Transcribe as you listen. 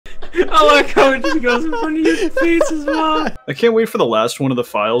I like how it just goes in front of your face as well. I can't wait for the last one of the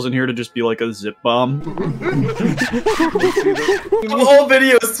files in here to just be like a zip bomb. All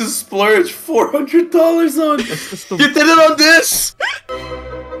videos to splurge $400 on. You did it on this.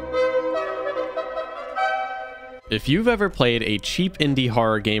 If you've ever played a cheap indie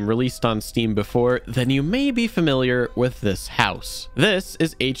horror game released on Steam before, then you may be familiar with this house. This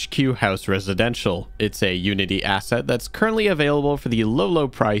is HQ House Residential. It's a Unity asset that's currently available for the low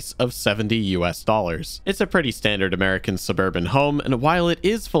price of $70 US. It's a pretty standard American suburban home, and while it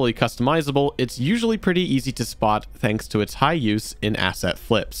is fully customizable, it's usually pretty easy to spot thanks to its high use in asset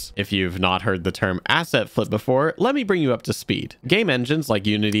flips. If you've not heard the term asset flip before, let me bring you up to speed. Game engines like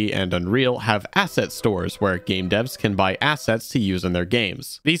Unity and Unreal have asset stores where game devs can buy assets to use in their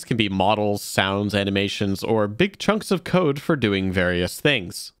games. These can be models, sounds, animations, or big chunks of code for doing various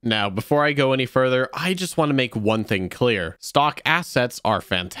things. Now, before I go any further, I just want to make one thing clear. Stock assets are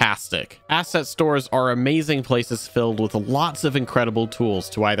fantastic. Asset stores are amazing places filled with lots of incredible tools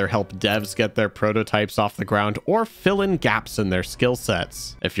to either help devs get their prototypes off the ground or fill in gaps in their skill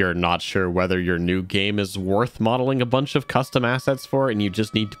sets. If you're not sure whether your new game is worth modeling a bunch of custom assets for and you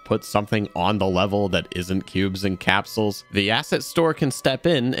just need to put something on the level that isn't cubes and capsules, the asset store can step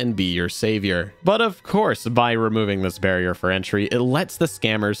in and be your savior. But of course, by removing this barrier for entry, it lets the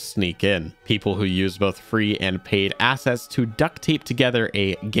scammers sneak in. People who use both free and paid assets to duct tape together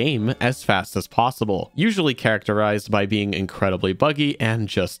a game as fast as possible, usually characterized by being incredibly buggy and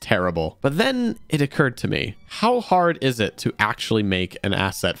just terrible. But then it occurred to me, how hard is it to actually make an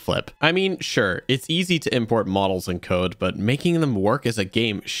asset flip? I mean, sure, it's easy to import models and code, but making them work as a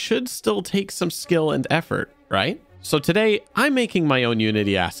game should still take some skill and effort, right? So today, I'm making my own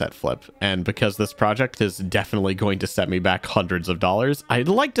Unity asset flip, and because this project is definitely going to set me back hundreds of dollars, I'd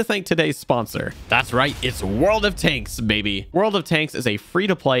like to thank today's sponsor. That's right, it's World of Tanks, baby! World of Tanks is a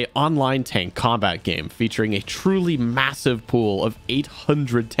free-to-play online tank combat game featuring a truly massive pool of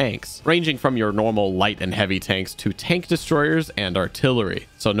 800 tanks, ranging from your normal light and heavy tanks to tank destroyers and artillery.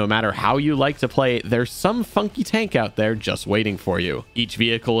 So no matter how you like to play, there's some funky tank out there just waiting for you. Each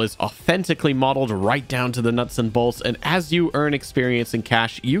vehicle is authentically modeled right down to the nuts and bolts, and as you earn experience and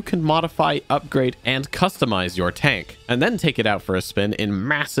cash, you can modify, upgrade, and customize your tank, and then take it out for a spin in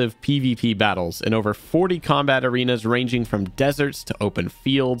massive PvP battles in over 40 combat arenas ranging from deserts to open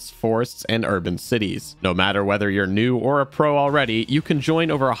fields, forests, and urban cities. No matter whether you're new or a pro already, you can join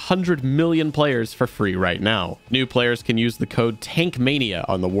over 100 million players for free right now. New players can use the code TANKMANIA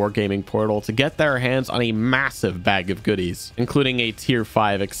on the Wargaming portal to get their hands on a massive bag of goodies, including a Tier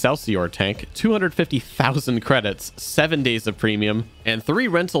 5 Excelsior tank, 250,000 credits, 7 days of premium, and 3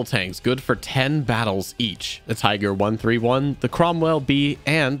 rental tanks good for 10 battles each: the Tiger 131, the Cromwell B,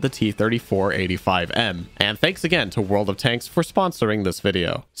 and the T-3485M. And thanks again to World of Tanks for sponsoring this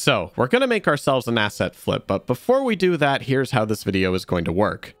video. So, we're gonna make ourselves an asset flip, but before we do that, here's how this video is going to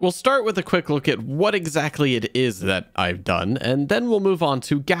work. We'll start with a quick look at what exactly it is that I've done, and then we'll move on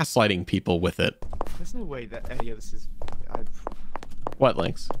to gaslighting people with it. There's no way that any of this is... What,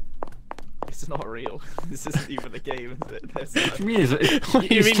 Lynx? It's not real. This isn't even a game, is it? What do you mean?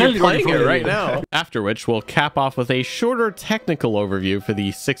 You mean you're playing it right now? After which, we'll cap off with a shorter technical overview for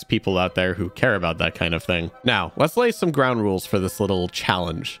the 6 people out there who care about that kind of thing. Now, let's lay some ground rules for this little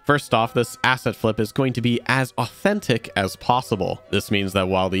challenge. First off, this asset flip is going to be as authentic as possible. This means that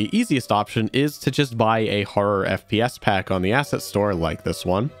while the easiest option is to just buy a horror FPS pack on the asset store like this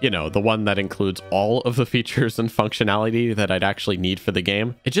one, you know, the one that includes all of the features and functionality that I'd actually need for the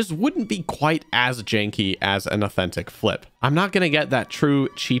game, it just wouldn't be quite as janky as an authentic flip. I'm not gonna get that true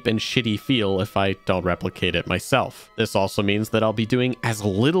cheap and shitty feel if I don't replicate it myself. This also means that I'll be doing as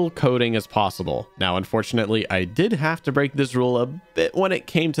little coding as possible. Now, unfortunately, I did have to break this rule a bit when it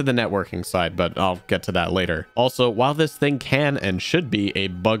came to the networking side, but I'll get to that later. Also, while this thing can and should be a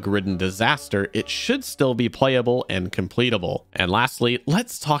bug-ridden disaster, it should still be playable and completable. And lastly,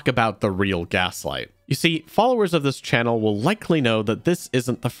 let's talk about the real Gaslight. You see, followers of this channel will likely know that this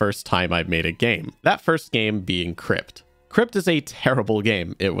isn't the first time I've made a game. That first game being Crypt. Crypt is a terrible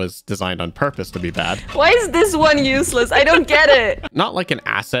game. It was designed on purpose to be bad. Why is this one useless? I don't get it. Not like an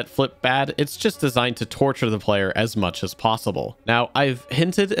asset flip bad, it's just designed to torture the player as much as possible. Now, I've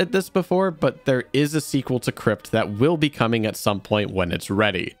hinted at this before, but there is a sequel to Crypt that will be coming at some point when it's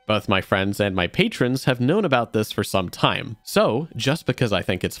ready. Both my friends and my patrons have known about this for some time. So, just because I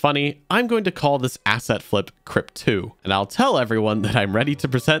think it's funny, I'm going to call this asset flip Crypt 2, and I'll tell everyone that I'm ready to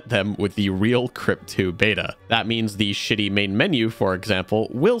present them with the real Crypt 2 beta. That means the shitty city main menu, for example,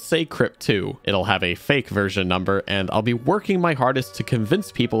 will say Crypt 2. It'll have a fake version number, and I'll be working my hardest to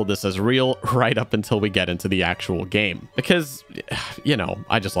convince people this is real right up until we get into the actual game. Because, you know,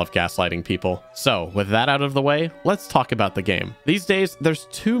 I just love gaslighting people. So, with that out of the way, let's talk about the game. These days, there's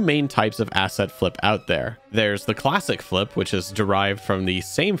two main types of asset flip out there. There's the classic flip, which is derived from the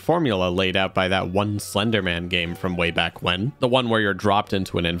same formula laid out by that one Slenderman game from way back when. The one where you're dropped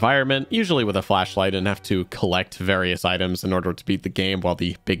into an environment, usually with a flashlight, and have to collect various items in order to beat the game while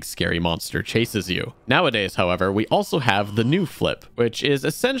the big scary monster chases you. Nowadays, however, we also have the new flip, which is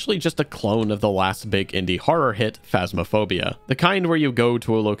essentially just a clone of the last big indie horror hit, Phasmophobia. The kind where you go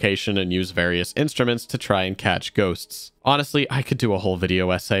to a location and use various instruments to try and catch ghosts. Honestly, I could do a whole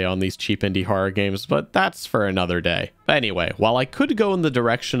video essay on these cheap indie horror games, but that's for another day. But anyway, while I could go in the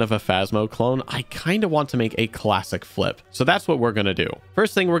direction of a Phasmo clone, I kinda want to make a classic flip. So that's what we're gonna do.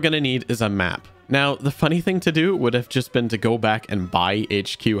 First thing we're gonna need is a map. Now, the funny thing to do would have just been to go back and buy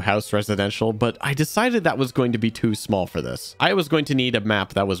HQ House Residential, but I decided that was going to be too small for this. I was going to need a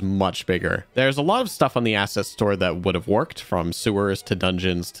map that was much bigger. There's a lot of stuff on the asset store that would have worked, from sewers to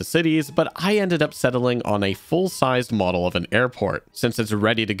dungeons to cities, but I ended up settling on a full-sized model of an airport, since it's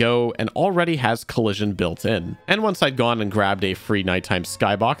ready to go and already has collision built in. And once I'd gone and grabbed a free nighttime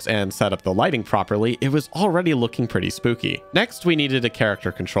skybox and set up the lighting properly, it was already looking pretty spooky. Next, we needed a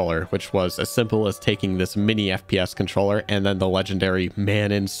character controller, which was as simple as taking this mini FPS controller and then the legendary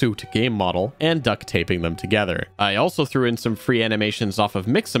man-in-suit game model and duct taping them together. I also threw in some free animations off of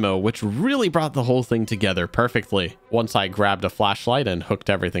Mixamo, which really brought the whole thing together perfectly. Once I grabbed a flashlight and hooked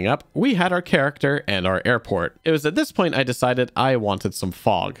everything up, we had our character and our airport. It was at this point I decided I wanted some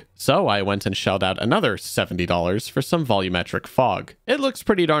fog. So I went and shelled out another $70 for some volumetric fog. It looks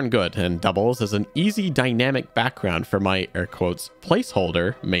pretty darn good and doubles as an easy dynamic background for my, air quotes,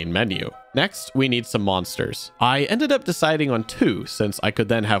 placeholder main menu. Next, we need some monsters. I ended up deciding on two, since I could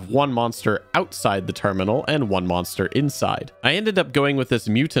then have one monster outside the terminal and one monster inside. I ended up going with this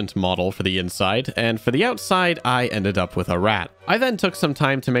mutant model for the inside, and for the outside, I ended up with a rat. I then took some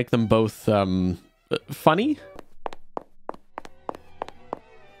time to make them both, funny?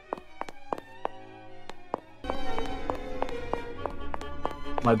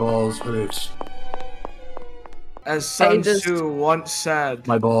 My balls hurt. As Sun just- Tzu once said.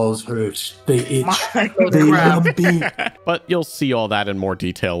 My balls hurt. They itch. My They crap. lumpy. But you'll see all that in more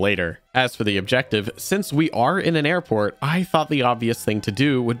detail later. As for the objective, since we are in an airport, I thought the obvious thing to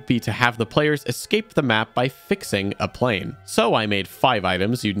do would be to have the players escape the map by fixing a plane. So I made 5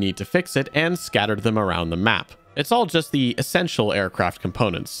 items you'd need to fix it and scattered them around the map. It's all just the essential aircraft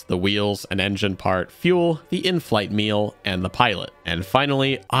components: the wheels, an engine part, fuel, the in-flight meal, and the pilot. And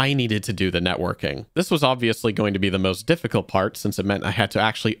finally, I needed to do the networking. This was obviously going to be the most difficult part, since it meant I had to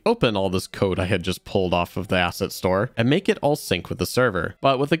actually open all this code I had just pulled off of the asset store and make it all sync with the server.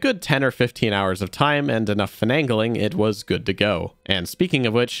 But with a good 10 or 15 hours of time and enough finagling, it was good to go. And speaking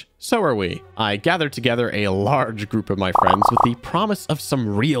of which, so are we. I gathered together a large group of my friends with the promise of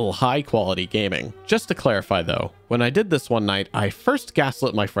some real high-quality gaming. Just to clarify though, when I did this one night, I first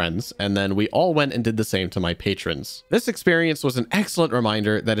gaslit my friends, and then we all went and did the same to my patrons. This experience was an excellent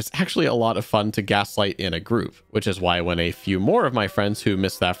reminder that it's actually a lot of fun to gaslight in a group, which is why when a few more of my friends who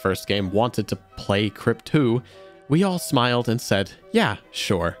missed that first game wanted to play Crypt 2, we all smiled and said, yeah,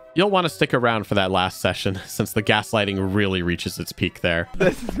 sure. You'll want to stick around for that last session, since the gaslighting really reaches its peak there.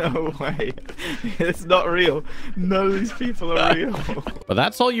 There's no way. It's not real. None of these people are real. But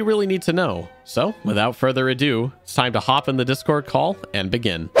that's all you really need to know. So, without further ado, it's time to hop in the Discord call and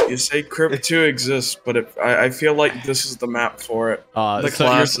begin. You say Crypt 2 exists, but I feel like this is the map for it. The So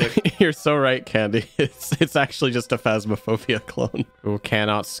classic. you're so right, Candy. It's actually just a Phasmophobia clone who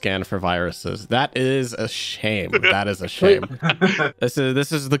cannot scan for viruses. That is a shame. That is a shame. This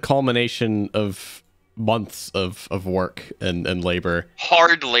is the culmination of months of work and labor.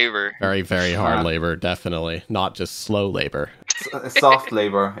 Hard labor. Very, very hard labor, definitely. Not just slow labor. Soft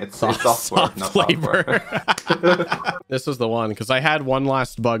labor. It's software, Soft not labor. software. This was the one, because I had one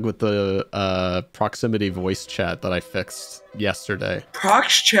last bug with the proximity voice chat that I fixed yesterday.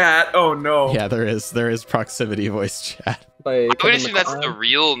 Prox chat? Oh no. Yeah, there is proximity voice chat. I would assume that's the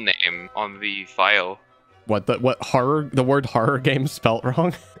real name on the file. What the word horror game spelt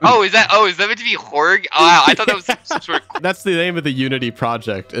wrong? Oh, is that meant to be horror? Oh, I thought that was some sort of... That's the name of the Unity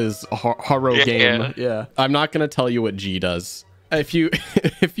project, is horror game. Yeah. I'm not gonna tell you what G does. If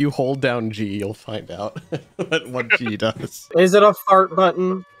you hold down G, you'll find out what G does. Is it a fart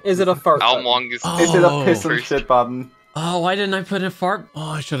button? Is it a fart How button? long is Is it a piss and shit button? Oh, why didn't I put a fart? Oh,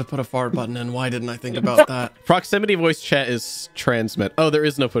 I should have put a fart button in. Why didn't I think about that? Proximity voice chat is transmit. Oh, there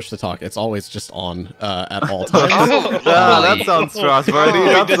is no push to talk. It's always just on at all times. That sounds trustworthy.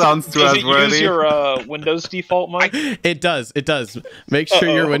 That sounds Does it use trustworthy. your Windows default mic? It does. It does. Make sure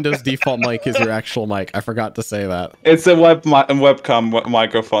your Windows default mic is your actual mic. I forgot to say that. It's a webcam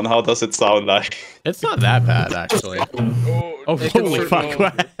microphone. How does it sound like? It's not that bad, actually. Oh, holy fuck.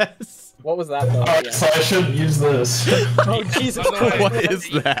 Wes. What was that though? Alright, so I shouldn't use this. Oh Jesus! What is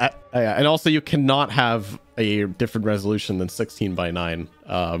that? Oh, yeah, and also you cannot have a different resolution than 16 by 9.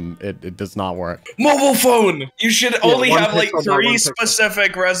 It does not work. Mobile phone! You should only one have like pixel by 3 one pixel.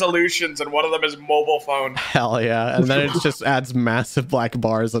 specific resolutions, and one of them is mobile phone. Hell yeah. And then it just adds massive black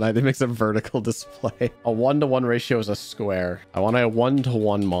bars and it makes a vertical display. A 1-to-1 ratio is a square. I want a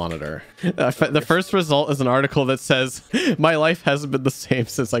 1-to-1 monitor. The first result is an article that says, my life hasn't been the same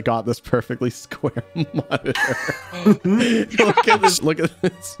since I got this perfectly square monitor. Look at this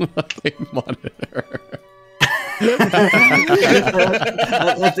fucking monitor. That's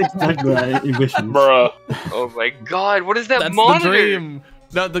exactly what I envisioned. Bruh. Oh my god, what is that That's monitor? the dream.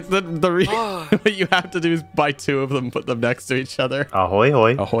 No, what you have to do is buy 2 of them, put them next to each other. Ahoy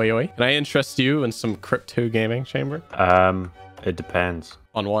hoy. Ahoy hoy. Can I interest you in some crypto gaming, Chamber? It depends.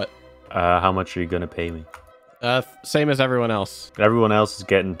 On what? How much are you gonna pay me? Same as everyone else. Everyone else is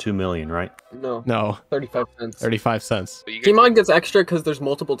getting 2 million, right? No. No. 35 cents. 35 cents. T-Mod gets extra because there's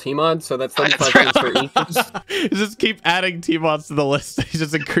multiple T-Mods, so that's 35 cents for each. You just keep adding T-mods to the list. He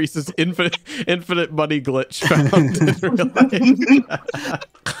just increases infinite money glitch found in real life.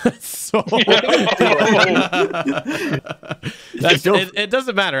 So it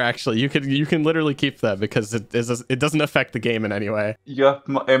doesn't matter actually. You can literally keep that because it doesn't affect the game in any way. You have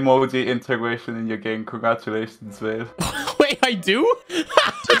emoji integration in your game. Congratulations, Vale. Wait, I do?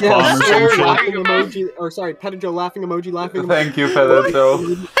 Yeah, laughing emoji, or sorry, Petajo laughing emoji, laughing emoji. Thank you,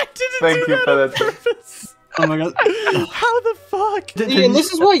 Petajo. I didn't Thank do you, that on Petajo. purpose. Oh my god. How the fuck? Yeah, and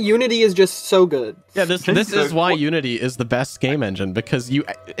this is why Unity is just so good. Yeah, this is why Unity is the best game engine, because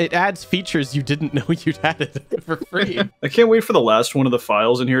it adds features you didn't know you'd added for free. I can't wait for the last one of the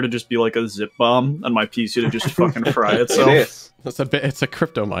files in here to just be like a zip bomb on my PC to just fucking fry itself. It is. It's a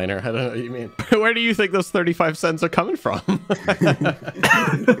crypto miner. I don't know what you mean. Where do you think those 35 cents are coming from?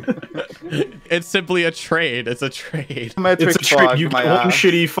 It's simply a trade. It's a trade. It's a trick. You get one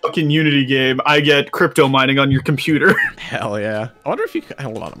shitty fucking Unity game. I get crypto mining on your computer. Hell yeah. I wonder if you can...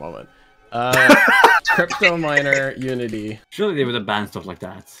 Hold on a moment. Crypto miner Unity. Surely they would have banned stuff like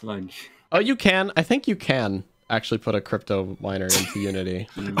that. Like, oh, you can. I think you can actually put a crypto miner into Unity.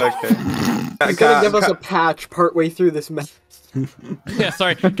 Okay. He's gonna give us a patch partway through this mess. Yeah,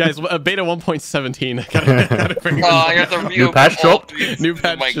 sorry guys. Beta 1.17. Gotta bring I got the New patch dropped. New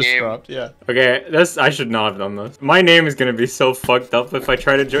patch just dropped. Yeah. Okay, I should not have done this. My name is gonna be so fucked up if I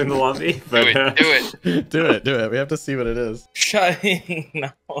try to join the lobby. But, do it. We have to see what it is.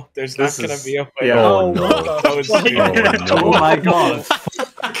 no, there's not gonna be a way. Yeah. Oh, no. Oh my god.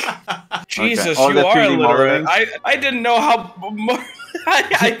 Jesus, Okay. you are 3D illiterate. modeling. I didn't know how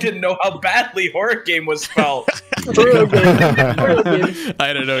I didn't know how badly horror game was spelled. I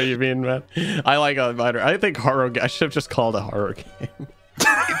don't know what you mean, man. I like a miner. I think horror. I should have just called it horror game.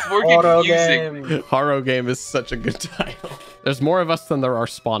 It's more confusing. Horror game is such a good title. There's more of us than there are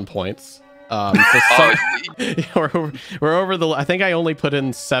spawn points. We're over the. I think I only put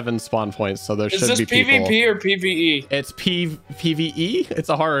in 7 spawn points, so there should be people. Is this PvP or PvE? It's PvE. It's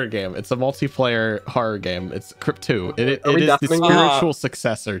a horror game. It's a multiplayer horror game. It's Crypt 2. It is the spiritual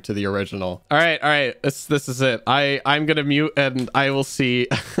successor to the original. All right. This is it. I'm gonna mute and I will see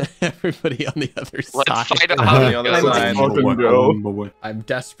everybody on the other side. Let's find out how On the other side. I'm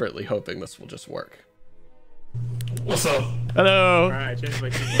desperately hoping this will just work. What's up? Hello. Alright, change my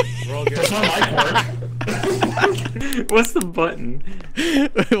keyboard. We're all good. Does my mic work? What's the button?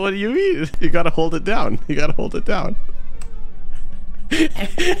 What do you mean? You gotta hold it down. I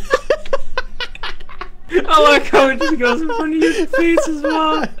like how it just goes in front of your face as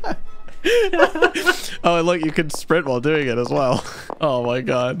well. Oh, and look, you can sprint while doing it as well. Oh my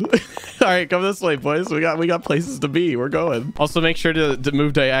god. All right, come this way, boys. We got places to be. We're going. Also, make sure to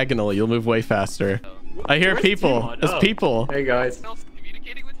move diagonally. You'll move way faster. I hear people. There's people. Hey guys.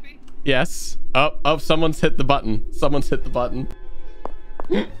 Communicating with me? Yes. Oh, someone's hit the button.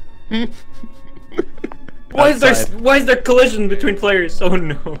 Why is there collision between players? Oh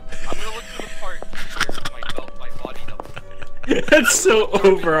no. I'm gonna look for the part. My body double. That's so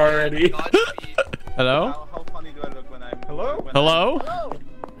over already. Hello? How funny do I look when I'm... Hello? Hello?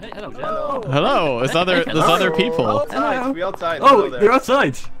 Hello. There's other people. We outside. Oh, they're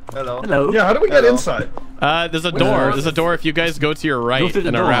outside. Hello. Hello. Yeah, how do we get inside? There's a door. There's a door. If you guys go to your right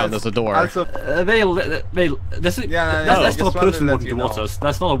and around, there's a door. That's not a person walking towards us.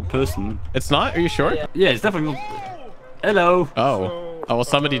 That's not a person. It's not? Are you sure? Yeah, it's definitely. Hello. Oh. Oh, well,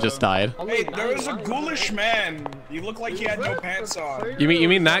 somebody just died. Hey, there was a ghoulish man. You look like he had no pants on. You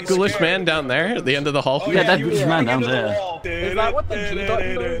mean that ghoulish man down there at the end of the hall? Oh, yeah, that ghoulish man down there. Is that what the G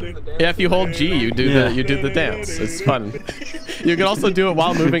button does? Yeah, if you hold G, you do the dance. It's fun. You can also do it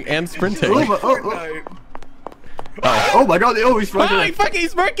while moving and sprinting. Oh my god, he's murking us. Fuck,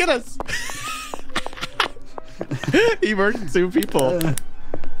 he's murking us! He murked 2 people.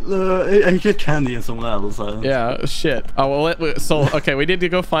 I get candy and someone else. Yeah, shit. Oh, well, so, okay, we need to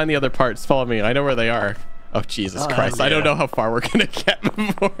go find the other parts. Follow me. I know where they are. Oh, Jesus Christ. Yeah. I don't know how far we're gonna get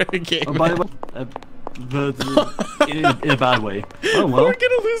before the game. By the way, but in a bad way. Oh, well. We're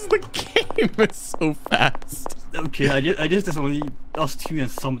gonna lose the game so fast. Okay, I just only us 2 and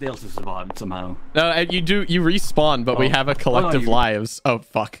somebody else has survived somehow. No, you respawn, but we have a collective lives. Oh,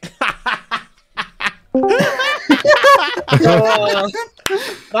 fuck.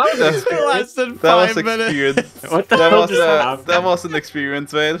 That lasted 5 minutes. Experience. What the hell that was an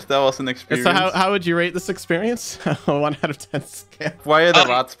experience, Wade. That was an experience. So how would you rate this experience? 1 out of 10 scale. Why are the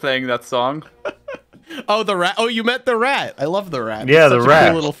rats playing that song? Oh, the rat. Oh, you met the rat. I love the rat. Yeah, He's the such rat. A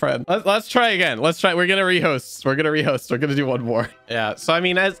cool little friend. Let's try again. Let's try. We're gonna rehost. We're gonna do one more. Yeah. So I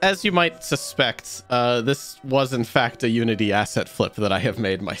mean, as you might suspect, this was in fact a Unity asset flip that I have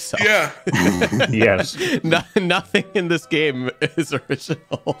made myself. Yeah. Yes. Nothing in this game is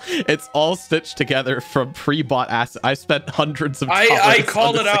original. It's all stitched together from pre-bought assets. I spent hundreds of dollars. I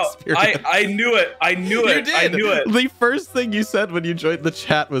called on it out. experience. I knew it. I knew it. You did. I knew it. The first thing you said when you joined the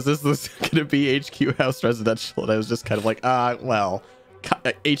chat was, "Is this gonna be HQ House Residential?" And I was just kind of like, well,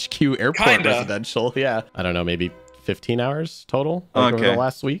 HQ Airport Kinda. Residential. Yeah. I don't know, maybe 15 hours total over the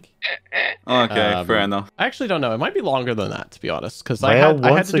last week. Okay, fair enough. I actually don't know. It might be longer than that, to be honest, because Well, I had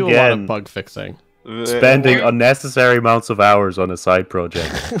once to do a lot of again, bug fixing. Spending unnecessary amounts of hours on a side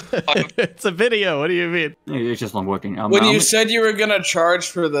project. It's a video. What do you mean? It's just not working. When you said you were gonna charge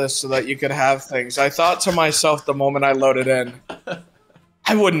for this so that you could have things, I thought to myself the moment I loaded in,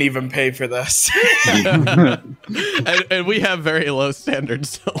 I wouldn't even pay for this. and we have very low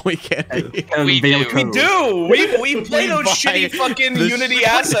standards, so we can't. We do. We play those shitty fucking Unity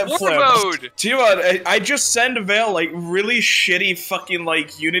asset flips. Do you know, I just send Vale like really shitty fucking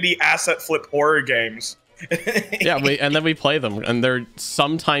like Unity asset flip horror games. Yeah, and then we play them, and they're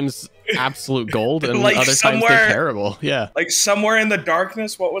sometimes absolute gold, and like other times they're terrible. Yeah, like Somewhere in the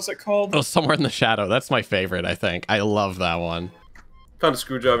Darkness. What was it called? Oh, Somewhere in the Shadow. That's my favorite. I think I love that one. Found a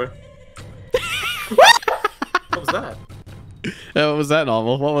screwdriver. What was that? What was that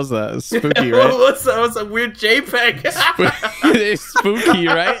novel? What was that? It's spooky, right? What's that? Was a weird JPEG. It's spooky,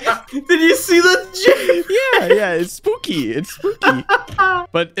 right? Did you see the JPEG? Yeah, it's spooky. It's spooky.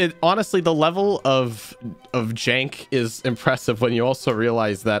 But honestly, the level of jank is impressive when you also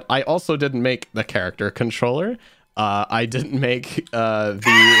realize that I also didn't make the character controller. I didn't make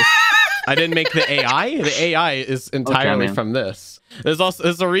I didn't make the AI. The AI is entirely from this. There's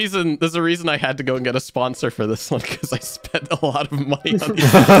a reason I had to go and get a sponsor for this one, because I spent a lot of money on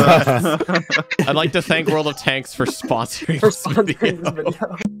these. I'd like to thank World of Tanks for sponsoring this video.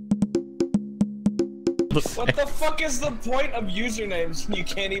 What the fuck is the point of usernames when you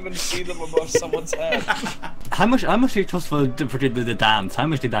can't even see them above someone's head? How much did it cost for the dance? How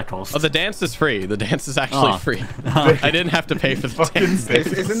much did that cost? Oh, the dance is free. The dance is actually free. I didn't have to pay for the dance.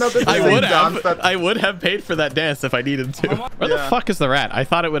 Isn't that the same dance that... I would have paid for that dance if I needed to. Where the fuck is the rat? I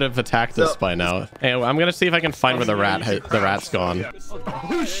thought it would have attacked us by now. Anyway, I'm gonna see if I can find where the rat's gone.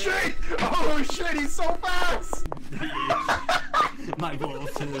 Oh shit! Oh shit! He's so fast! My balls.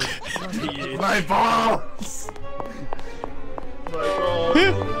 My balls! My balls!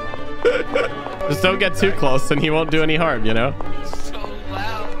 Just don't get too close, and he won't do any harm, you know? So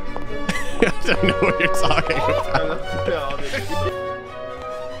loud. I don't know what you're talking about.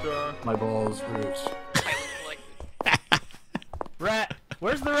 My balls hurt. Rat!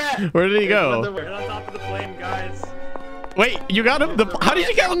 Where's the rat? Where did he go? We're on top of the plane, guys. Wait, you got him? How did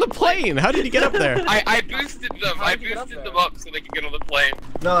you get on the plane? How did you get up there? I boosted them. I boosted them up so they can get on the plane.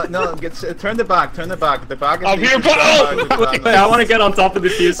 No, turn the back. Turn the back. The back is... I'm here, I want to get on top of the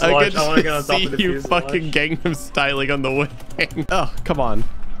fuselage. I want to get on top of the see you fuselage. fucking Gangnam styling on the wing. Oh, come on.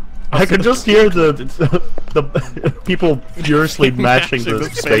 I can just hear the people furiously mashing the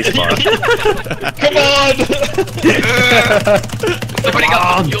spacebar. Come on! Somebody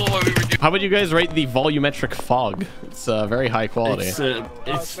got the fuel while we were doing How would you guys rate the volumetric fog? It's very high quality.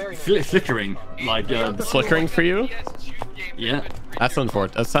 It's flickering, like flickering for you. Yeah. That's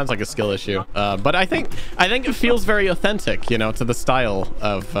unfortunate. That sounds like a skill issue. But I think it feels very authentic, you know, to the style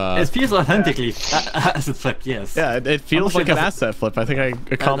of. It feels authentically asset flip, yes. Yeah, it feels like an asset flip. I think I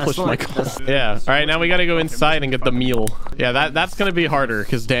accomplished my goal. Yeah. All right, now we got to go inside and get the meal. Yeah, that's gonna be harder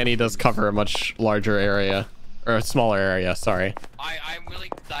because Danny does cover a much larger area. Or a smaller area, sorry. I'm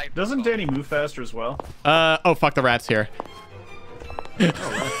willing to dive. Doesn't Danny move faster as well? Oh fuck, the rat's here.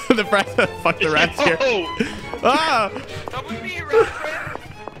 Oh, the rat, fuck, the rat's here. Ah! Double me, rat.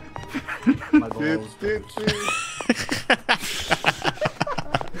 My balls.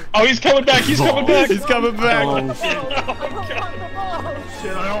 Oh, he's coming back. He's coming back. He's coming back. Oh,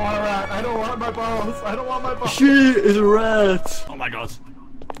 shit, I don't want a rat. I don't want my balls. I don't want my balls. She is a rat. Oh my god.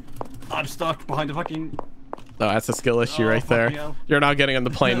 I'm stuck behind the fucking... No, that's a skill issue right there. You're not getting on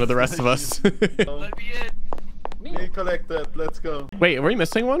the plane with the rest of us. Let me in. Me collect that. Let's go. Wait, are we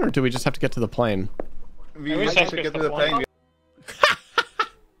missing one, or do we just have to get to the plane? We have to get to the plane.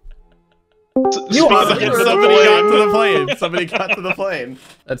 Somebody got to the plane. Somebody got to the plane.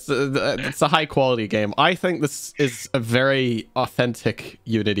 That's a high quality game. I think this is a very authentic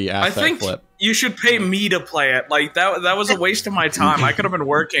Unity asset I think flip. You should pay me to play it. Like that was a waste of my time. I could have been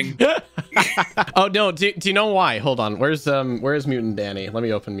working. Oh no, do you know why? Hold on. Where's Mutant Danny? Let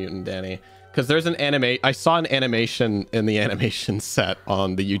me open Mutant Danny. Because there's an I saw an animation in the animation set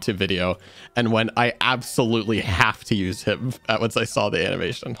on the YouTube video, and when I absolutely have to use him once I saw the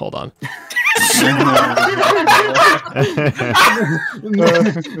animation. Hold on. Let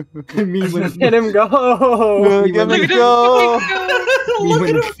him go. Let him go. Look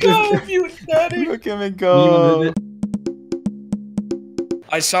at him go, Mutant Danny. Look at him go.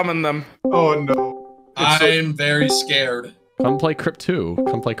 I summoned them. Oh no. I'm very scared. Come play Crypt 2.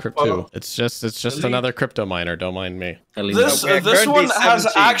 Come play Crypt 2. It's just another crypto miner. Don't mind me. This one has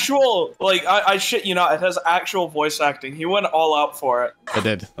actual, like, I shit you not, it has actual voice acting. He went all out for it. It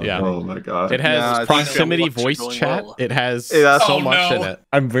did, yeah. Oh my god. It has proximity voice chat. It has so much in it.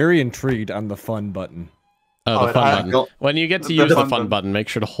 I'm very intrigued on the fun button. Oh, the fun button. When you get to use the fun button, make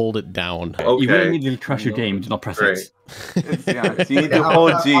sure to hold it down. Okay. You really need to crash your game. Do not press it. Yeah, you need to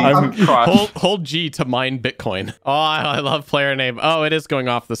hold G. Hold G to mine Bitcoin. Oh, I love player name. Oh, it is going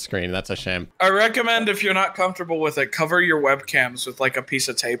off the screen. That's a shame. I recommend, if you're not comfortable with it, cover your webcams with like a piece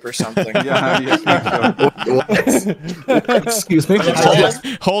of tape or something. Excuse me.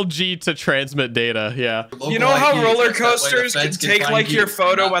 Hold G to transmit data. Yeah. You know how roller coasters can take like your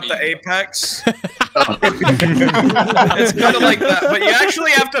photo at the apex? It's kind of like that, but you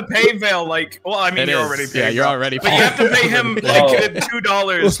actually have to pay Vale. Like, well, I mean, you're already paying. Yeah, you're already paying. But you have to pay him like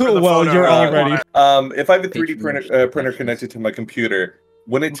 $2 for the well, photo. you're already. If I have a 3D printer connected to my computer,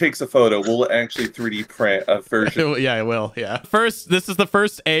 when it takes a photo, will it actually 3D print a version? Yeah, it will. Yeah. First, this is the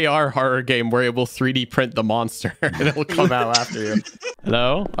first AR horror game where it will 3D print the monster, and it will come out after you.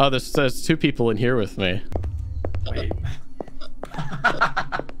 Hello? Oh, there's two people in here with me. Wait.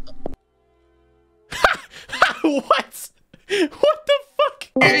 What? What the fuck?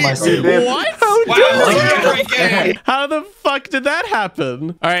 What? How the fuck did that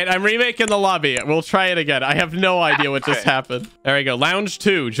happen? All right, I'm remaking the lobby. We'll try it again. I have no idea what just happened. There we go. Lounge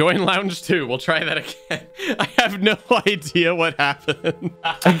 2. Join Lounge 2. We'll try that again. I have no idea what happened.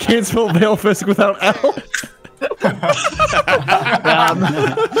 I can't spell Valefisk without L.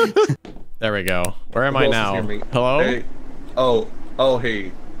 There we go. Where am I now? Hello? Hey. Oh,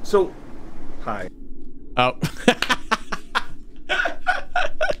 hey. So, hi. Oh.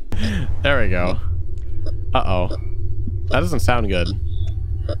 There we go. Uh-oh. That doesn't sound good.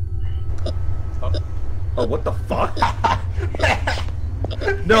 Oh, what the fuck?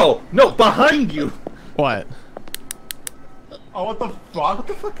 No, behind you! What? Oh, what the fuck? What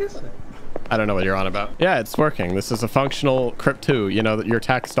the fuck is that? I don't know what you're on about. Yeah, it's working. This is a functional Crypt 2. You know that your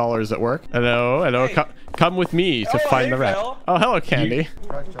tax dollars at work. Hello. Hey. Come with me to find the rat. Phil. Oh, hello, Candy.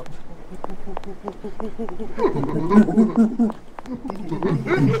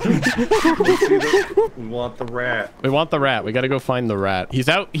 We want the rat. We want the rat. We gotta go find the rat. He's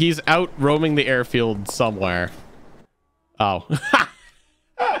out roaming the airfield somewhere. Oh.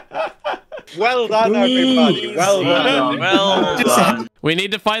 Well done, everybody. Well done. Well done. We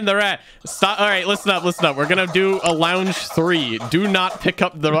need to find the rat. Stop. All right, listen up. We're gonna do a lounge 3. Do not pick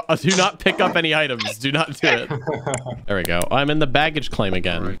up any items. Do not do it. There we go. I'm in the baggage claim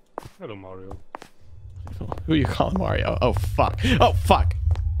again. Hello, Mario. Who you calling Mario? Oh fuck. Oh fuck.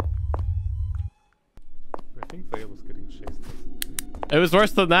 I think Vale was getting chased. It was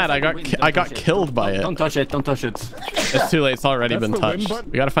worse than that. I got killed by it. Don't touch it. Don't touch it. It's too late. It's already been touched.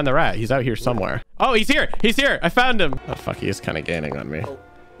 We gotta find the rat. He's out here somewhere. Oh, he's here. He's here. I found him. Oh fuck, he is kind of gaining on me. Oh,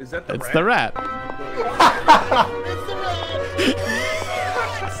 is that the it's rat? the rat.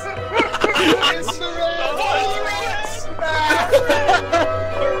 It's the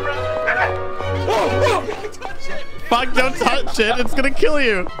Fuck, don't touch it. It's gonna kill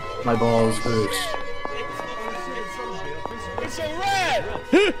you. My balls hurt. It's a rat!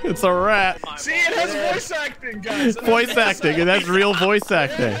 It's a rat. See, it has voice acting, guys. Voice acting. It has real voice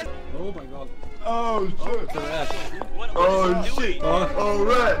acting. Oh my god. Oh shit! Oh shit! Oh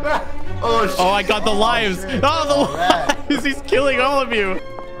rat! Oh shit! Oh, I got the lives. Oh, the lives. He's killing all of you.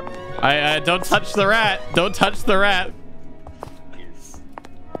 I don't touch the rat. Don't touch the rat.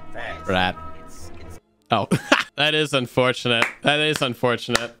 Rat. Oh, that is unfortunate. That is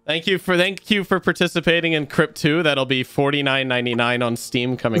unfortunate. Thank you for participating in Crypt 2. That'll be $49.99 on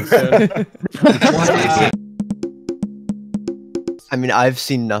Steam coming soon. I mean, I've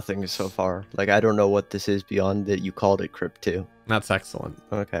seen nothing so far. Like, I don't know what this is beyond that you called it Crypt 2. That's excellent.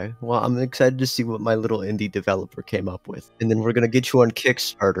 Okay. Well, I'm excited to see what my little indie developer came up with. And then we're going to get you on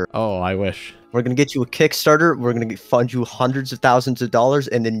Kickstarter. Oh, I wish. We're going to get you a Kickstarter. We're going to fund you hundreds of thousands of dollars.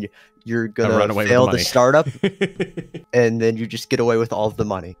 And then you're going to fail the startup. And then you just get away with all of the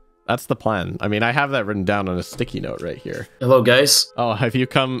money. That's the plan. I mean, I have that written down on a sticky note right here. Hello, guys. Oh, have you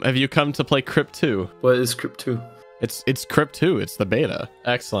come to play Crypt 2? What is Crypt 2? It's Crypt 2. It's the beta.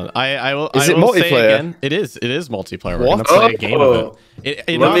 Excellent. I will multiplayer? say again, it is multiplayer. We're gonna play a game of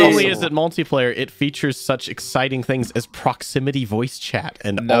it. Not only is it multiplayer, it features such exciting things as proximity voice chat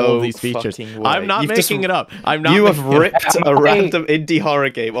and all of these features. I'm not making it up. You have ripped a random indie horror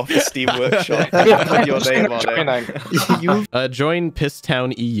game off the Steam Workshop with your name on it. Join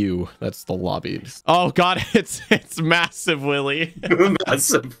Pisstown EU. That's the lobby. Oh god, it's Massive Willy.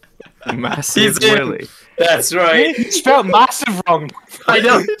 Massive Willy. That's right. You spelled massive wrong. I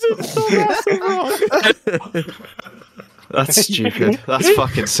know. That's stupid. That's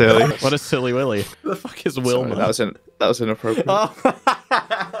fucking silly. What a silly Willy. The fuck is Wilma? Sorry, that was inappropriate. Oh,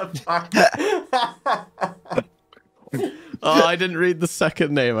 I didn't read the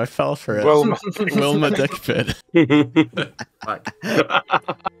second name. I fell for it. Wilma. Wilma Dickpit.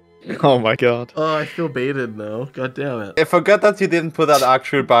 Oh my god. Oh, I feel baited now. God damn it. I forgot that you didn't put that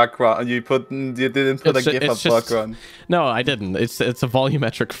actual background. You didn't put a GIF of background. No, I didn't. It's a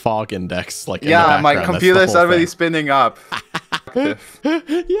volumetric fog index. Like yeah, in the my computer's already spinning up. Yeah,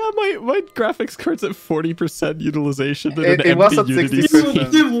 my graphics card's at 40% utilization. And it was at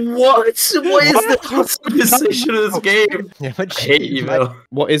 60%. What? What is the optimization of this game? Yeah, I hate you, bro.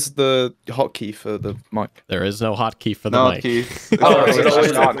 What is the hotkey for the mic? There is no hotkey for the mic.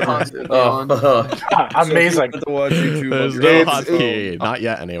 Amazing. There's no hotkey. Not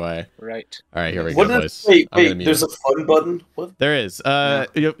yet, anyway. Right. All right, here we go, boys. Wait, there's a fun button? What? There is.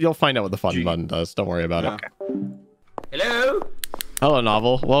 You'll find out what the fun button does. Don't worry about it. Hello? Hello,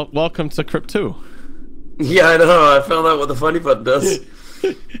 Novel. Well, welcome to Crypt 2. Yeah, I know. I found out what the funny button does.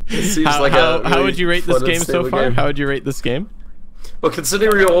 It seems like a how would you rate this game so far? How would you rate this game? Well,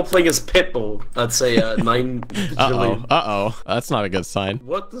 considering we're all playing as Pitbull, I'd say 9. Uh-oh. That's not a good sign.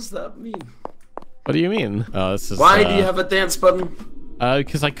 What does that mean? What do you mean? Oh, this is. Why do you have a dance button?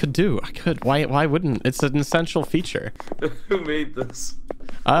 Because I could. Why wouldn't? It's an essential feature. Who made this?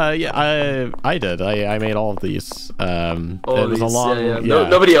 Yeah, I did. I made all of these. It was a long. Yeah.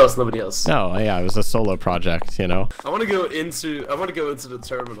 Nobody else. No, yeah, it was a solo project. You know. I want to go into the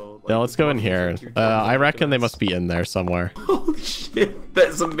terminal. Like, yeah, let's go in here. I reckon they must be in there somewhere. Holy shit,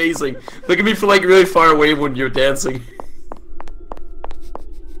 that's amazing. Look at me from like really far away when you're dancing.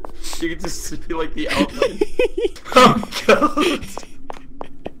 You can just see like the outline. Oh god.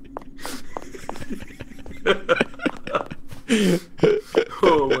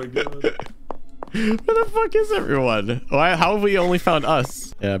 Oh my god. Where the fuck is everyone? Why? How have we only found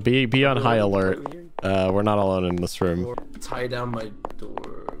us? Yeah, be on high alert. We're not alone in this room. Tie down my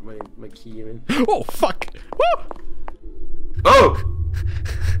door, my key. Oh fuck! Woo! Oh!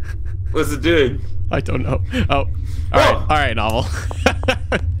 What's it doing? I don't know. Oh, all right, Novel.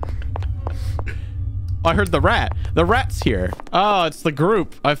 I heard the rat. The rat's here. Oh, it's the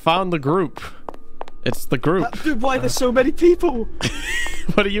group. I found the group. It's the group. Dude, why there's so many people?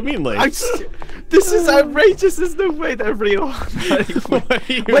 What do you mean, like? This is outrageous. There's no way they're real. Where's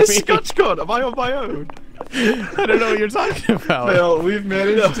mean? Scotch gone? Am I on my own? I don't know what you're talking about. Phil, we've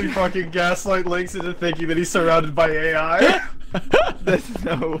managed to fucking gaslight Lynx into thinking that he's surrounded by AI. There's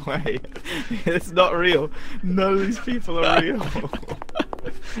no way. It's not real. None of these people are real.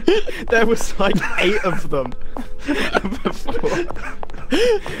 There was like 8 of them before.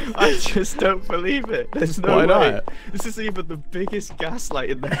 I just don't believe it. There's no way. Not? This is even the biggest gaslight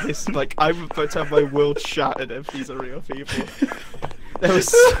in the history. Like, I'm about to have my world shattered if these are real people. There were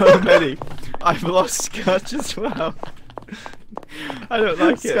so many. I've lost Scotch as well. I don't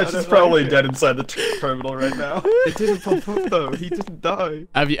like it. Scotch is probably dead inside the terminal right now. It didn't pop up though. He didn't die.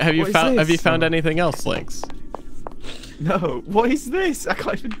 Have you found anything else, Lynx? No. What is this? I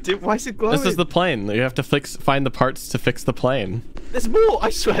can't even do. Why is it glowing? This is the plane. You have to find the parts to fix the plane. There's more. I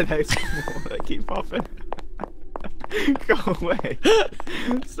swear there's more. They keep popping. Go away.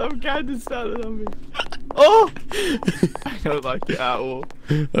 Some guy just started on me. Oh! I don't like it at all.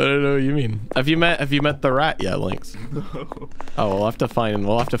 I don't know what you mean. Have you met the rat yet, Lynx? No. Oh, we'll have to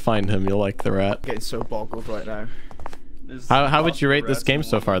find him. You'll like the rat. I'm getting so boggled right now. How would you rate this game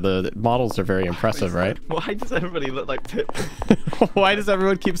so far? The models are very impressive, right? Why does everybody look like Pitbull? Why does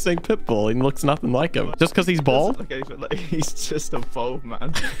everyone keep saying Pitbull? He looks nothing like him. Just because he's bald? Like, he's just a bald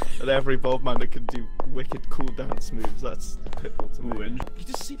man. And every bald man that can do wicked cool dance moves, that's Pitbull to me. You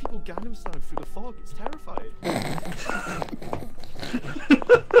just see people Gangnam Style through the fog. It's terrifying.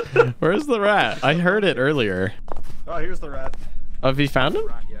 Where's the rat? I heard it earlier. Oh, here's the rat. Oh, have you found him?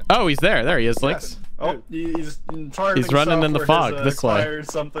 Oh, he's there. There he is, Lynx. Oh, he's running in the fog this way. Or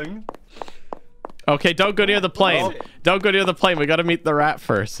something. Okay, don't go near the plane. Don't go near the plane. We gotta meet the rat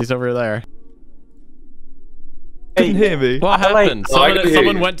first. He's over there. Didn't hear me. What happened?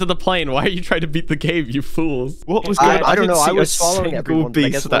 Someone went to the plane. Why are you trying to beat the game, you fools? What was going on? I don't know. I was following everyone.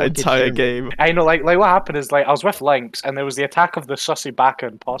 Beast that entire game. I know, like what happened is like I was with Lynx and there was the attack of the sussy back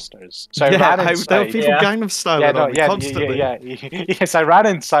imposters. So I ran inside. There were people Gangnam Style constantly. Yes, I ran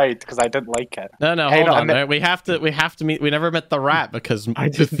inside because I didn't like it. No, hold on. We have to meet. We never met the rat because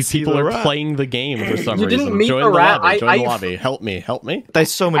people are playing the game for some reason. You didn't meet Join the rat. Join the lobby. Help me.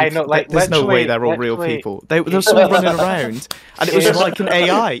 There's so many. There's no way they're all real people. There's someone running around, and it was just like an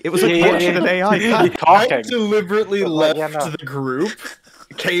AI. It was like watching an AI. I deliberately left the group,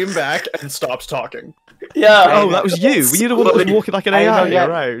 came back, and stopped talking. Yeah. Oh, that was you. Were you the one that was walking like an AI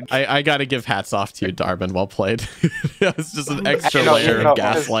around? I gotta give hats off to you, Darwin. Well played. It's just an extra layer of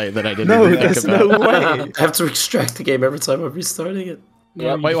gaslight that I didn't even think about. No way. I have to extract the game every time I'm restarting it.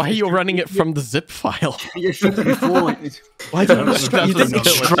 Yeah, wait, why are you running it from the zip file? Why didn't extract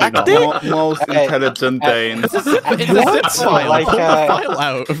it? Most intelligent Dane. It's a zip file. Pull the file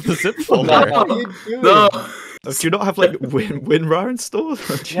out of the zip folder. No. Do you not have like WinRAR installed?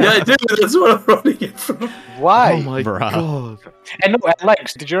 Yeah, I do. That's what I'm running it from. Why? Oh my god. And no,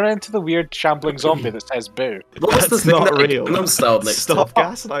 Alex, did you run into the weird shambling zombie that says boo? What was That's the not real. Stop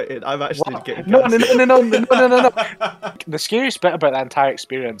gaslighting. I'm actually getting No. The scariest bit about that entire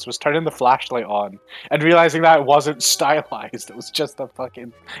experience was turning the flashlight on and realizing that it wasn't stylized. It was just a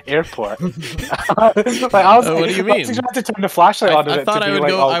fucking airport. What do you mean? I had to turn the flashlight on. I thought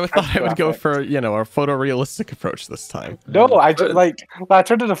I would go for, you know, a photorealistic approach this time. No, I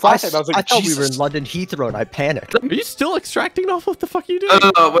turned on the flashlight and I was like, I thought we were in London Heathrow and I panicked. Are you still extracting off? What the fuck are you doing?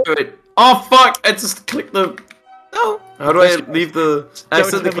 Wait. Oh fuck! I just clicked the. No. How do I leave the? I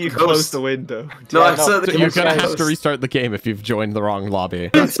said you close the window. No, I said you're gonna have to restart the game if you've joined the wrong lobby.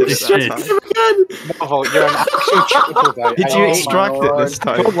 You're an actual triple guy. Did you extract it this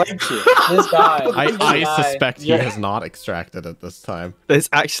time? This guy. I suspect he has not extracted it this time. There's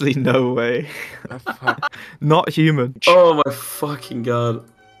actually no way. Not human. Oh my fucking god!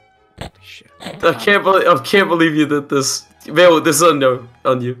 I can't believe you did this. Vale, this is on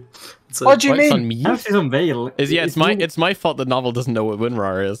you. What do you mean? On me? It's on Vale. It's my fault that Novel doesn't know what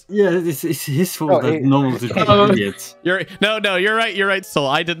WinRAR is. Yeah, it's his fault that Novel's an idiot. You're right. You're right. So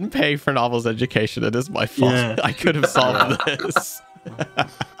I didn't pay for Novel's education. It is my fault. Yeah. I could have solved this.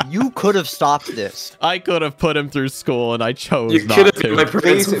 You could have stopped this. I could have put him through school, and I chose you not to.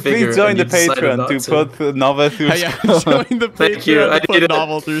 Please join the Patreon to put Novel through school. Join the Patreon to put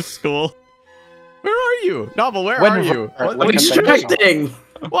Novel through school. Where are you? Novel, where are you? I'm extracting!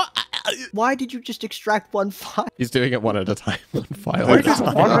 What? Why did you just extract one file? He's doing it one at a time. One file One at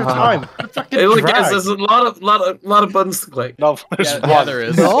a time. Hey, look, guys, there's a lot of buttons to click. No, there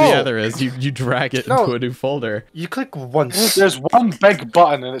is. No. Yeah, there is. You drag it into a new folder. You click once. There's one big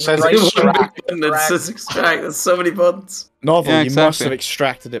button and it says extract. It says extract. There's so many buttons. Novel, Yeah, you exactly. must have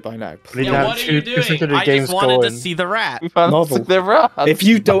extracted it by now. Yeah, what are you doing? I just wanted to see the rat. Novel. The rat. If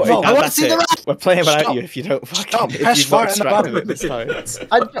you don't, I want to that's see the it. rat. We're playing without Stop. you if you don't Stop. if Press you've not fire in the extracted it this time.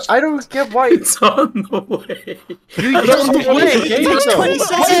 I don't get why it's on the way.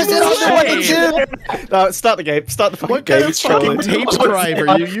 No, start the game. Start the fucking What game. kind of fucking tape drive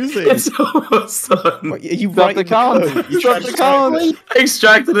are you using? It's almost done. What, you write the code. You Drop the code.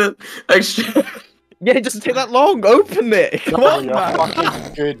 Extracted it. Yeah, it doesn't take that long. Open it. Come on, man.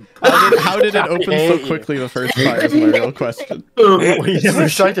 Fucking good. How did it open so quickly the first time is my real question. He never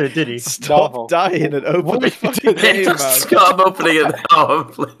extracted it, did he? Stop dying and open the fucking game, man. I'm opening it now. I'm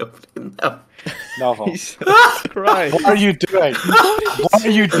opening it now. Novel. Jesus Christ. What are you doing? What are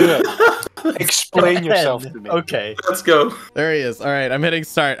you doing? Explain yourself to me. Okay. Let's go. There he is. All right, I'm hitting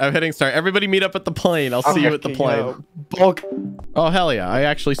start. Everybody meet up at the plane. I'll see you at the plane. Bog. Oh, hell yeah. I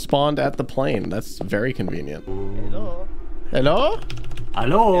actually spawned at the plane. That's very convenient. Hello. Hello?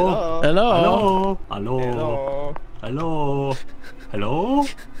 Hello. Hello? Hello. Hello. Hello.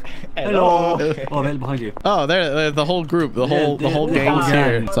 Hello. Oh, right behind you. Oh, there, the whole group, the whole gang's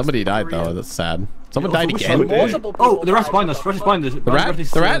here. Somebody died though. That's sad. Someone died again. Oh, the rat's behind us. The rat?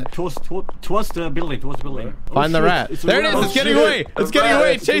 The rat? Towards the building. Find the rat. There it is. It's getting away. It's getting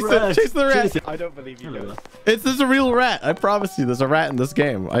away. Chase it. Chase the rat. I don't believe you, Lewis. There's a real rat. I promise you, there's a rat in this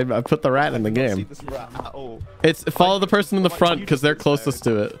game. I put the rat in the game. This rat at all. It's follow the person in the front because they're closest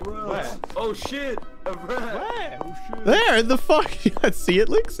to it. Where? Oh shit. A rat. Where? There in the fuck. See it,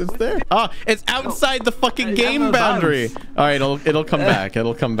 Links? It's there. Oh, it's outside the fucking game boundary. All right, it'll come back.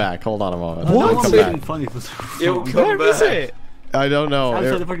 It'll come back. Hold on a moment. What? It'll come back. It'll come back. it? I don't know.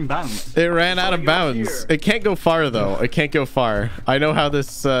 Outside the fucking bounds. It ran out of bounds. It can't go far though. It can't go far. I know how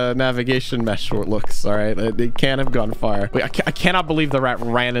this navigation mesh looks. All right, it can't have gone far. Wait, I cannot believe the rat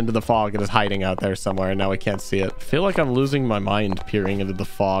ran into the fog and is hiding out there somewhere, and now I can't see it. I feel like I'm losing my mind peering into the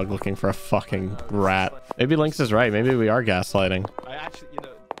fog looking for a fucking rat. Maybe Lynx is right. Maybe we are gaslighting. I actually,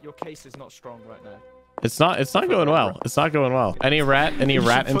 your case is not strong right now. It's not going well. It's not going well. Any rat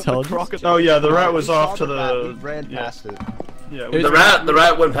intelligence? Oh yeah, the rat was off to the. Ran past it. Yeah, the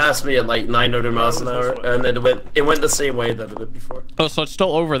rat went past me at like 900 miles an hour, and then it went the same way that it did before. Oh, so it's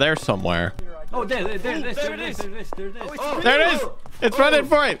still over there somewhere. Oh, there it is. There it is. It's running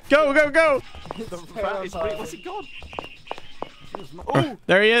for it. Go. The rat is what's it gone? Oh,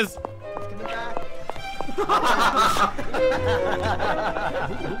 there he is.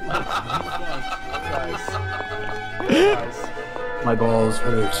 My balls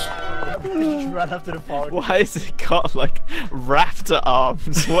hurt. Ran after the fog. Why has it got like raptor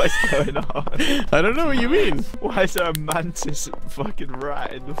arms? What is going on? I don't know what you mean. Why is there a mantis fucking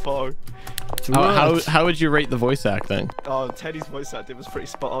rat in the fog? How would you rate the voice acting? Oh, Teddy's voice acting was pretty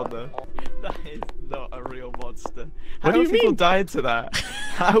spot on though. That is not a real monster. What do you people mean? Dying to that?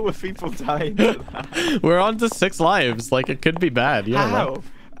 How are people dying to that? We're on to 6 lives. Like it could be bad. Yeah. How?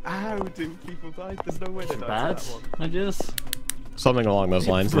 How do people die? There's no way to die Bad, to that one. I guess. Something along those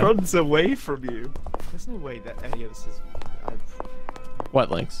lines. It runs away from you. There's no way that any of this is. What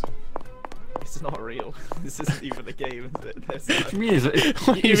links? It's not real. This isn't even a game, is it? What do you mean?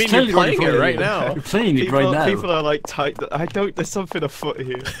 What do you mean you're playing it right now? You're playing it right now. People are like tight. I don't. There's something afoot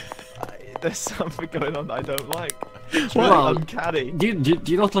here. There's something going on that I don't like. It's really uncanny. Do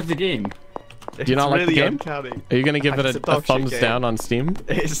you not like the game? Do you not like the game? Uncanny. Are you gonna give it a thumbs down on Steam?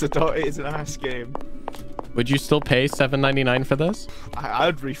 It's an ass game. Would you still pay $7.99 for this?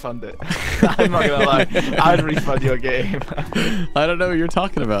 I'd refund it. I'm not gonna lie. I'd refund your game. I don't know what you're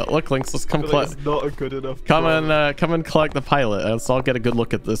talking about. Look, Lynx, let's come collect. It's not a good enough. Come and collect the pilot. Let's all get a good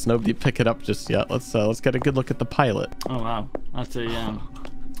look at this. Nobody pick it up just yet. Let's get a good look at the pilot. Oh wow, that's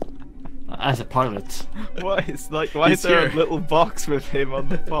a pilot. What is like? Why is there a little box with him on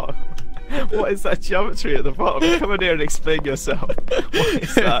the bottom? What is that geometry at the bottom? Come in here and explain yourself. What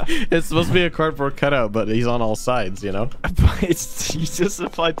is that? It's supposed to be a cardboard cutout, but he's on all sides, you know? But you just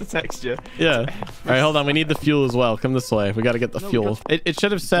applied the texture. Yeah. Alright, hold on. We need the fuel as well. Come this way. We gotta get the fuel. It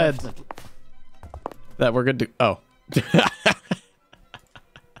should have said that we're good to... Oh.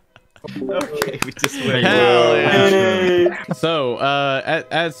 Okay, we just went. Hell yeah. So,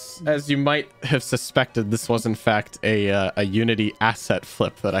 as you might have suspected, this was in fact a Unity asset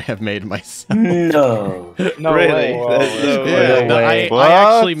flip that I have made myself. No. No really? Way. I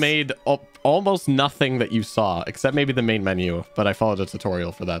actually made almost nothing that you saw, except maybe the main menu, but I followed a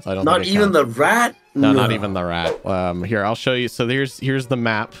tutorial for that. So I don't. Not even the rat. No, not even the rat. Here, I'll show you. So here's the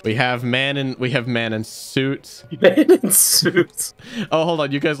map. We have man in suit. Man in suit. Oh, hold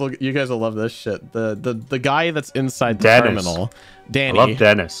on. You guys will love this shit. The guy that's inside the terminal. Danny. I love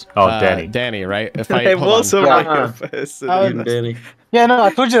Dennis. Oh, Danny. Danny, right? If I hold on. Danny. Yeah, no,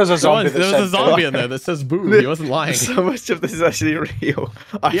 I told you there was a zombie. There was a zombie in there that says boo. He wasn't lying. So much of this is actually real.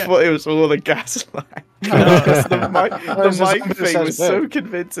 I thought it was all a gaslight. The mic thing was so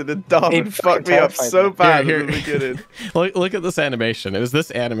convincing and Darwin fucked me up so bad at the beginning. Look at this animation. It was this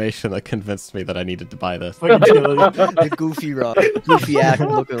animation that convinced me that I needed to buy this. The goofy act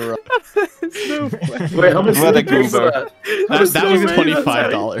looking rock. Wait, how much was that? That was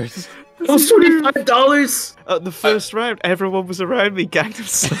 $25. It was $25? At the first round, everyone was around me Gangnam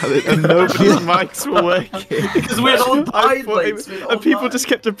Style and nobody's mics were working. Because we had all died, and people just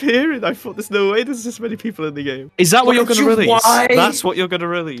kept appearing. I thought, there's no way there's this many people in the game. Is that what you're going to release? Why? That's what you're going to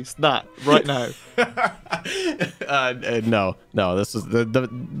release? That, right now? No, this is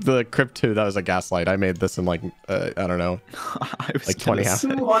the Crypt 2, that was a Gaslight. I made this in like, I don't know, like 20 hours.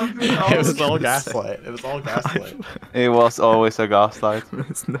 It was all Gaslight. It was all Gaslight. It was always a Gaslight.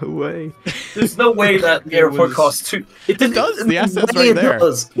 There's no way. There's no way that the airport costs two. It does. The asset's right there.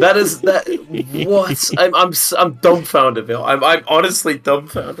 That is that. What? I'm dumbfounded, Bill. I'm honestly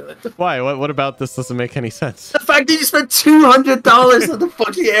dumbfounded. Why? What about this doesn't make any sense? The fact that you spent $200 on the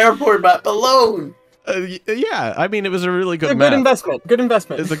fucking airport map alone. Yeah, I mean, it was a really good Good investment. Good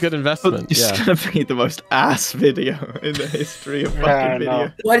investment. It's a good investment. It's yeah. gonna be the most ass video in the history of fucking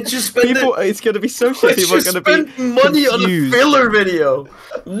video. Why did you shit? It's gonna be so shit. People are gonna be money on a filler video.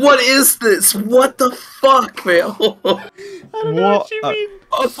 What is this? What the fuck, man? I don't know what you mean.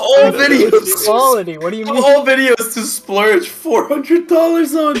 Of all videos, quality. What do you mean? Of all videos to splurge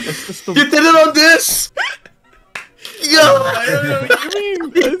 $400 on, you did it on this. Yeah, I don't know what you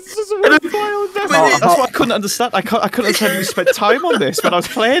mean. It's just a worthwhile investment. That's what I couldn't understand. I couldn't understand you spent time on this when I was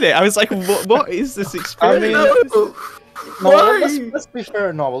playing it. I was like, what is this experience? Let's be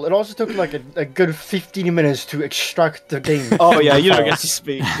fair, Novel. It also took like a good 15 minutes to extract the game. Oh yeah, you don't get to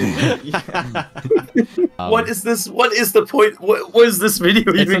speak. What is this? What is the point? What is this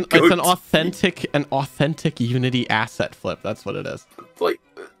video even? It's an authentic Unity asset flip. That's what it is. Like,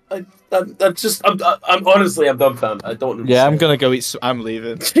 I'm honestly, I'm dumbfounded. I don't understand. Yeah, I'm gonna go eat. I'm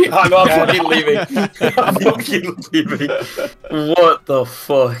leaving. I'm fucking leaving. I'm fucking leaving. What the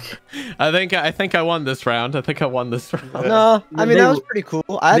fuck? I think I won this round. No, I mean that was pretty cool.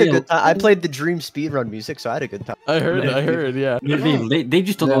 I had a good time. I played the Dream speedrun music, so I had a good time. I heard, yeah. They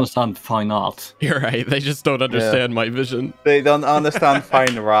just don't understand fine art. You're right. They just don't understand my vision. They don't understand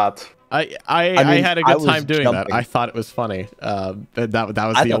fine art. I had a good time doing that. I thought it was funny. That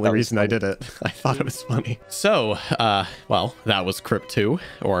was the only reason I did it. I thought it was funny. So, well, that was Crypt 2,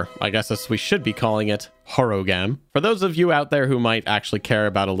 or I guess as we should be calling it, Horrogam. For those of you out there who might actually care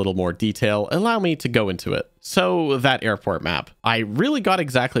about a little more detail, allow me to go into it. So, that airport map. I really got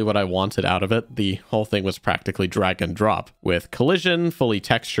exactly what I wanted out of it. The whole thing was practically drag and drop, with collision, fully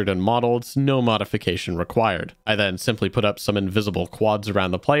textured and modeled, no modification required. I then simply put up some invisible quads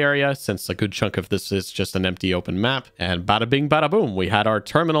around the play area, since a good chunk of this is just an empty open map, and bada bing bada boom, we had our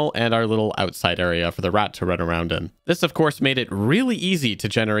terminal and our little outside area for the rat to run around in. This of course made it really easy to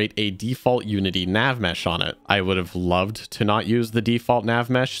generate a default Unity nav mesh on it. I would have loved to not use the default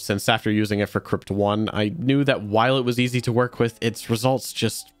nav mesh, since after using it for Crypt 1, I knew that while it was easy to work with, its results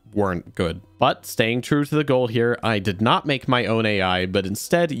just weren't good. But staying true to the goal here, I did not make my own AI, but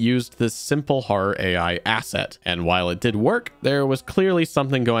instead used this simple horror AI asset. And while it did work, there was clearly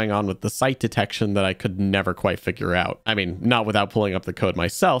something going on with the site detection that I could never quite figure out. I mean, not without pulling up the code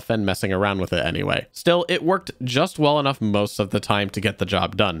myself and messing around with it anyway. Still, it worked just well enough most of the time to get the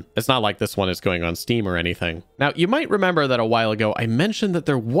job done. It's not like this one is going on Steam or anything. Now, you might remember that a while ago I mentioned that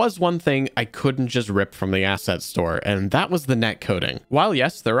there was one thing I couldn't just rip from the asset store, and that was the netcoding. While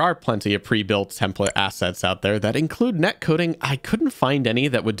yes, there are plenty of pre-built template assets out there that include netcoding, I couldn't find any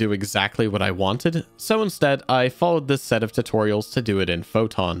that would do exactly what I wanted, so instead I followed this set of tutorials to do it in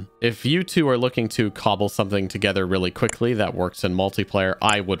Photon. If you two are looking to cobble something together really quickly that works in multiplayer,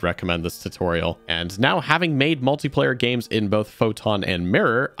 I would recommend this tutorial. And now, having made multiplayer games in both Photon and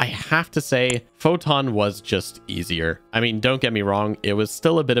Mirror, I have to say Photon was just easier. I mean, don't get me wrong, it was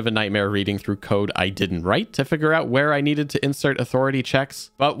still a bit of a nightmare reading through code I didn't write to figure out where I needed to insert authority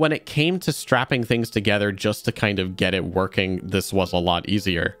checks, but when it came to strapping things together just to kind of get it working, this was a lot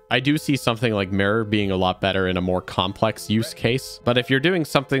easier. I do see something like Mirror being a lot better in a more complex use case, but if you're doing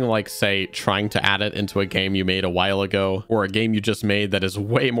something like, say, trying to add it into a game you made a while ago, or a game you just made that is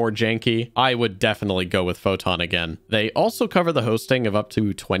way more janky, I would definitely go with Photon again. They also cover the hosting of up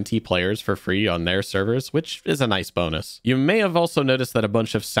to 20 players for free on their servers, which is a nice bonus. You may have also noticed that a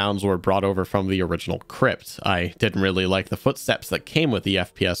bunch of sounds were brought over from the original Crypt. I didn't really like the footsteps that came with the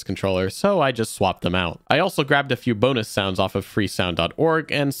FPS controller, so so I just swapped them out. I also grabbed a few bonus sounds off of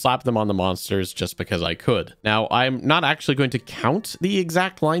freesound.org and slapped them on the monsters just because I could. Now, I'm not actually going to count the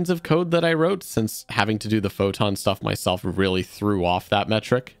exact lines of code that I wrote, since having to do the photon stuff myself really threw off that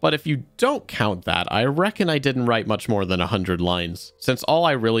metric. But if you don't count that, I reckon I didn't write much more than 100 lines, since all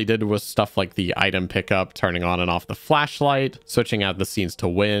I really did was stuff like the item pickup, turning on and off the flashlight, switching out the scenes to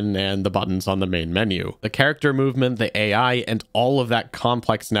win, and the buttons on the main menu. The character movement, the AI, and all of that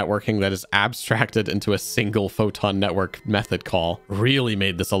complex networking that is abstracted into a single photon network method call really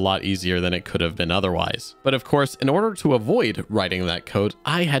made this a lot easier than it could have been otherwise. But of course, in order to avoid writing that code,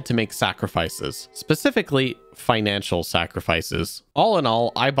 I had to make sacrifices. Specifically, financial sacrifices. All in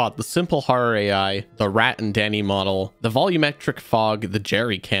all, I bought the simple horror AI, the Rat and Danny model, the volumetric fog, the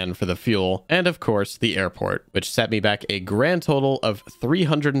jerry can for the fuel, and of course the airport, which set me back a grand total of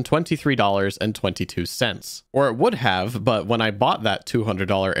 $323.22. Or it would have, but when I bought that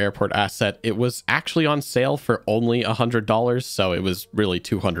 $200 airport asset, it was actually on sale for only $100, so it was really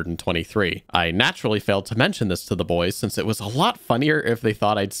 $223. I naturally failed to mention this to the boys, since it was a lot funnier if they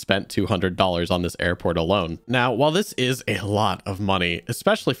thought I'd spent $200 on this airport alone. Now, while this is a lot of money,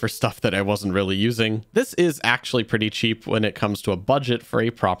 especially for stuff that I wasn't really using, this is actually pretty cheap when it comes to a budget for a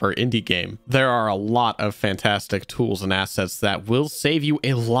proper indie game. There are a lot of fantastic tools and assets that will save you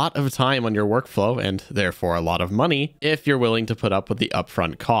a lot of time on your workflow, and therefore a lot of money, if you're willing to put up with the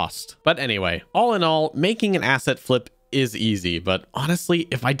upfront cost. But anyway, all in all, making an asset flip is easy, but honestly,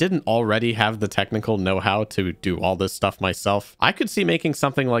 if I didn't already have the technical know-how to do all this stuff myself, I could see making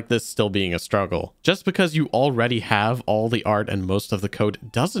something like this still being a struggle. Just because you already have all the art and most of the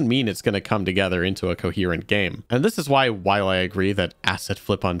code doesn't mean it's going to come together into a coherent game. And this is why, while I agree that asset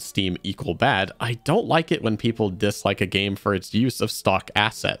flip on Steam equal bad, I don't like it when people dislike a game for its use of stock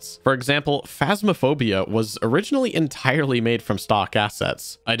assets. For example, Phasmophobia was originally entirely made from stock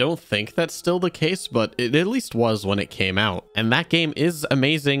assets. I don't think that's still the case, but it at least was when it came out. And that game is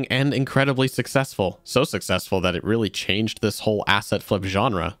amazing and incredibly successful. So successful that it really changed this whole asset flip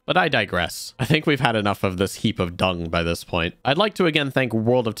genre. But I digress. I think we've had enough of this heap of dung by this point. I'd like to again thank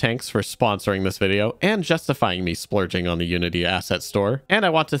World of Tanks for sponsoring this video and justifying me splurging on the Unity asset store. And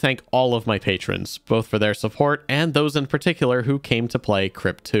I want to thank all of my patrons, both for their support and those in particular who came to play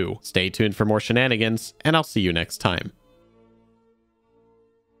Crypt 2. Stay tuned for more shenanigans, and I'll see you next time.